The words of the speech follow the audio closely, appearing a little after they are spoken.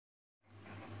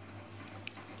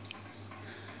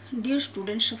Dear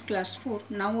students of class 4,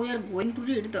 now we are going to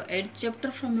read the 8th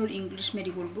chapter from your English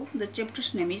Marigold book. The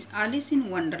chapter's name is Alice in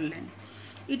Wonderland.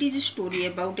 It is a story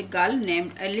about a girl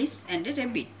named Alice and a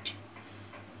rabbit.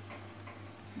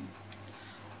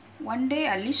 One day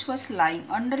Alice was lying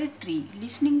under a tree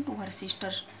listening to her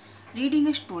sister reading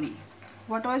a story.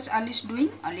 What was Alice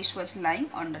doing? Alice was lying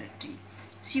under a tree.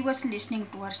 She was listening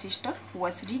to her sister who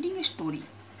was reading a story.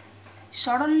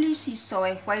 Suddenly she saw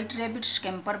a white rabbit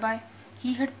scamper by.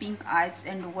 He had pink eyes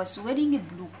and was wearing a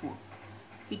blue coat.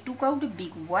 He took out a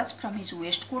big watch from his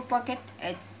waistcoat pocket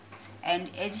and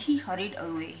as he hurried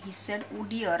away, he said, "Oh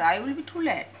dear, I will be too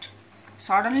late."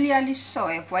 Suddenly Alice saw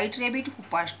a white rabbit who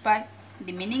passed by.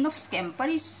 The meaning of scamper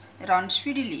is run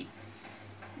speedily.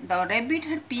 The rabbit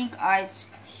had pink eyes.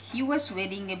 He was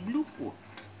wearing a blue coat.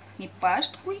 He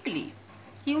passed quickly.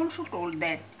 He also told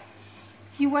that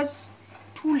he was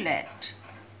too late.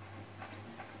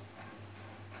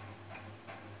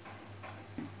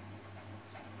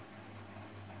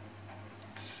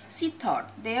 She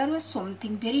thought there was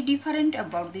something very different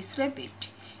about this rabbit.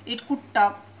 It could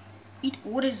talk, it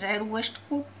wore a red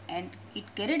waistcoat, and it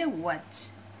carried a watch.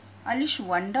 Alice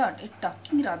wondered, a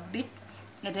talking rabbit,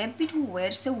 a rabbit who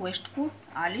wears a waistcoat.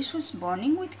 Alice was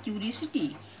burning with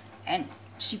curiosity, and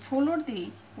she followed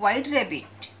the white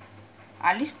rabbit.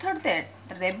 Alice thought that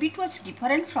the rabbit was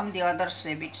different from the other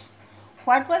rabbits.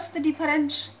 What was the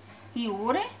difference? He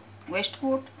wore a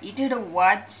waistcoat, it had a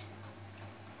watch.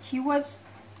 He was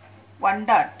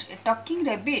wondered, a talking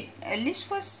rabbit. Alice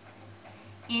was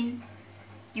in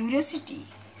curiosity.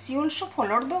 She also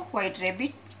followed the white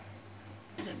rabbit.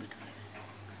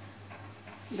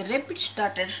 The rabbit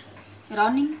started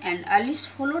running and Alice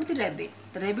followed the rabbit.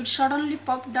 The rabbit suddenly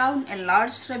popped down a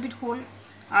large rabbit hole.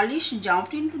 Alice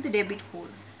jumped into the rabbit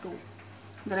hole too.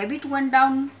 The rabbit went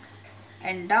down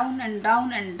and down and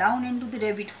down and down into the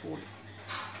rabbit hole.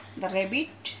 The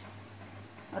rabbit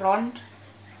ran.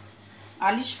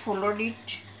 Alice followed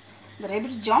it. The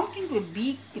rabbit jumped into a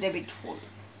big rabbit hole.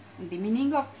 The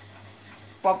meaning of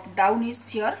pop down is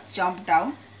here, jump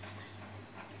down.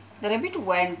 The rabbit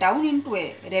went down into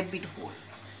a rabbit hole.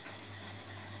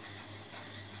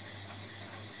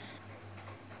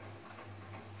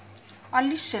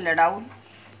 Alice sailed out.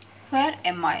 Where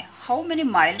am I? How many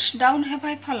miles down have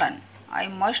I fallen? I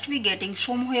must be getting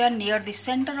somewhere near the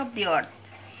center of the earth.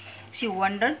 She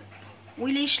wondered,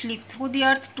 will I slip through the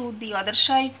earth to the other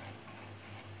side?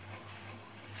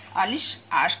 Alice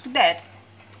asked that.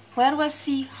 Where was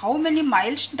she? How many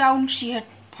miles down she had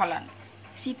fallen?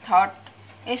 She thought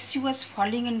as she was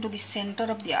falling into the center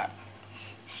of the earth.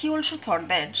 She also thought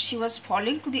that she was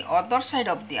falling to the other side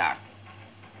of the earth.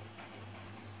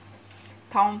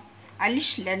 Thump!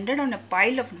 Alice landed on a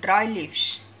pile of dry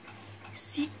leaves.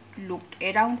 She looked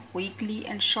around quickly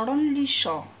and suddenly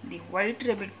saw the white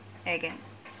rabbit again.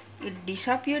 It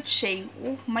disappeared, saying,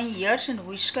 "Oh, my ears and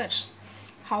whiskers!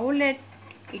 How late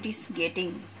it is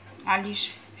getting." Alice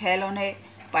fell on a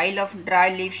pile of dry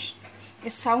leaves.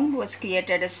 A sound was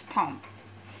created as thump.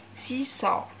 She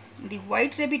saw the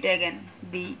white rabbit again.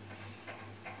 The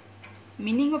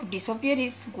meaning of disappear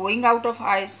is going out of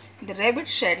eyes. The rabbit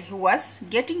said he was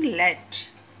getting late.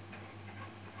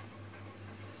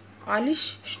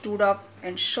 Alice stood up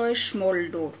and saw a small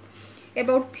door,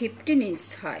 about 15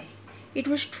 inches high. It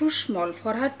was too small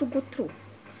for her to go through.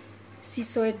 She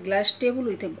saw a glass table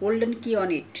with a golden key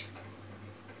on it.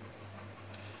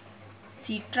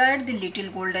 She tried the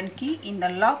little golden key in the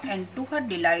lock and to her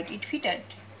delight it fitted.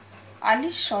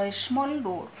 Alice saw a small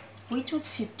door which was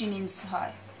 15 inches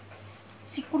high.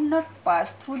 She could not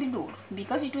pass through the door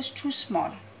because it was too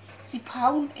small. She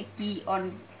found a key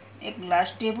on a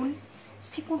glass table.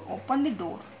 She could open the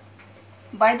door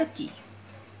by the key.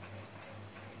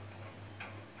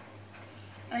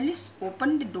 Alice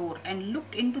opened the door and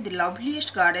looked into the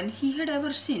loveliest garden he had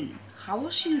ever seen. How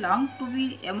she longed to be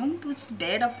among those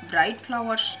beds of bright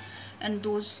flowers and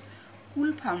those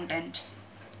cool fountains.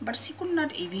 But she could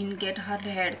not even get her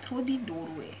head through the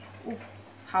doorway. Oh,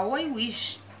 how I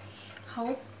wish! How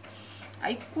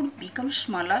I could become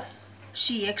smaller!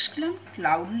 She exclaimed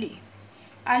loudly.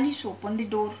 Alice opened the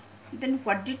door. Then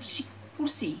what did she could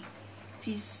see?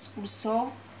 She could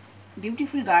saw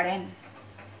beautiful garden,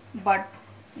 but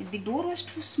the door was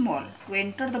too small to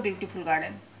enter the beautiful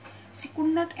garden. She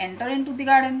could not enter into the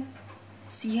garden.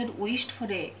 She had wished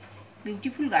for a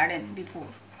beautiful garden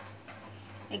before.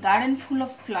 A garden full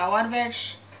of flower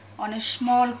beds on a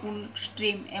small cool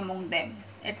stream among them.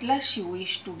 At last she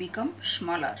wished to become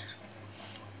smaller.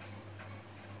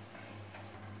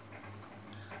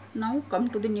 Now come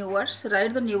to the new words.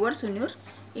 Write the new words on your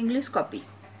English copy.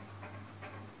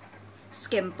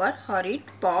 Scamper, hurried,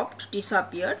 popped,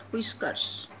 disappeared,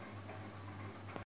 whiskers.